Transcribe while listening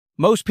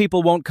Most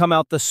people won't come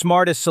out the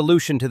smartest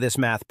solution to this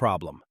math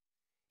problem.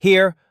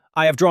 Here,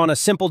 I have drawn a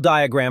simple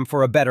diagram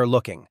for a better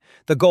looking.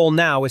 The goal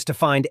now is to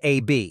find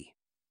AB.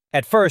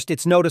 At first,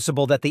 it's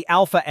noticeable that the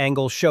alpha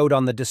angle showed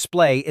on the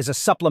display is a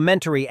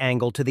supplementary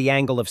angle to the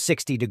angle of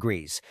 60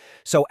 degrees.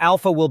 So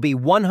alpha will be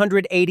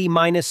 180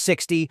 minus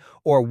 60,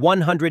 or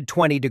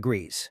 120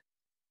 degrees.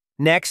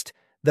 Next,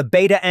 the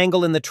beta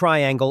angle in the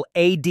triangle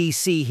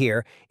ADC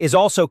here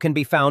also can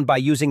be found by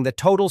using the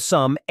total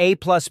sum A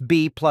plus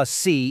B plus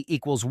C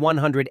equals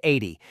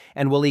 180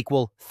 and will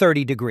equal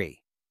 30 degrees.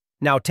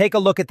 Now take a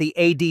look at the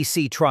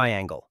ADC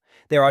triangle.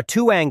 There are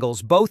two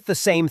angles, both the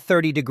same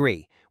 30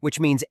 degrees,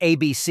 which means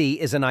ABC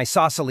is an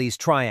isosceles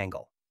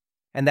triangle.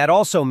 And that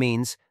also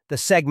means the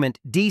segment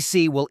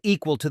DC will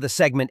equal to the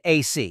segment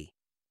AC,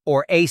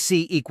 or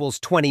AC equals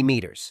 20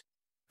 meters.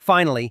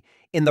 Finally,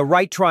 in the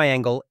right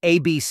triangle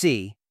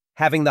ABC,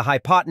 having the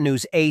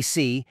hypotenuse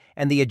AC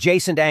and the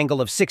adjacent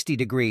angle of 60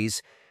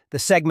 degrees, the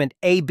segment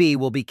AB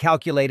will be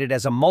calculated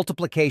as a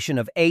multiplication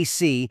of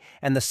AC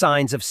and the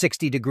sines of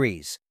 60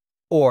 degrees,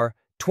 or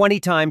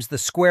 20 times the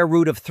square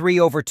root of 3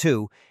 over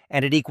 2,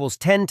 and it equals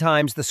 10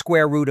 times the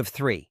square root of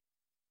 3.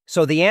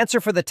 So the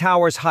answer for the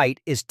tower's height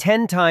is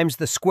 10 times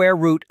the square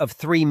root of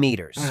 3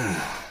 meters.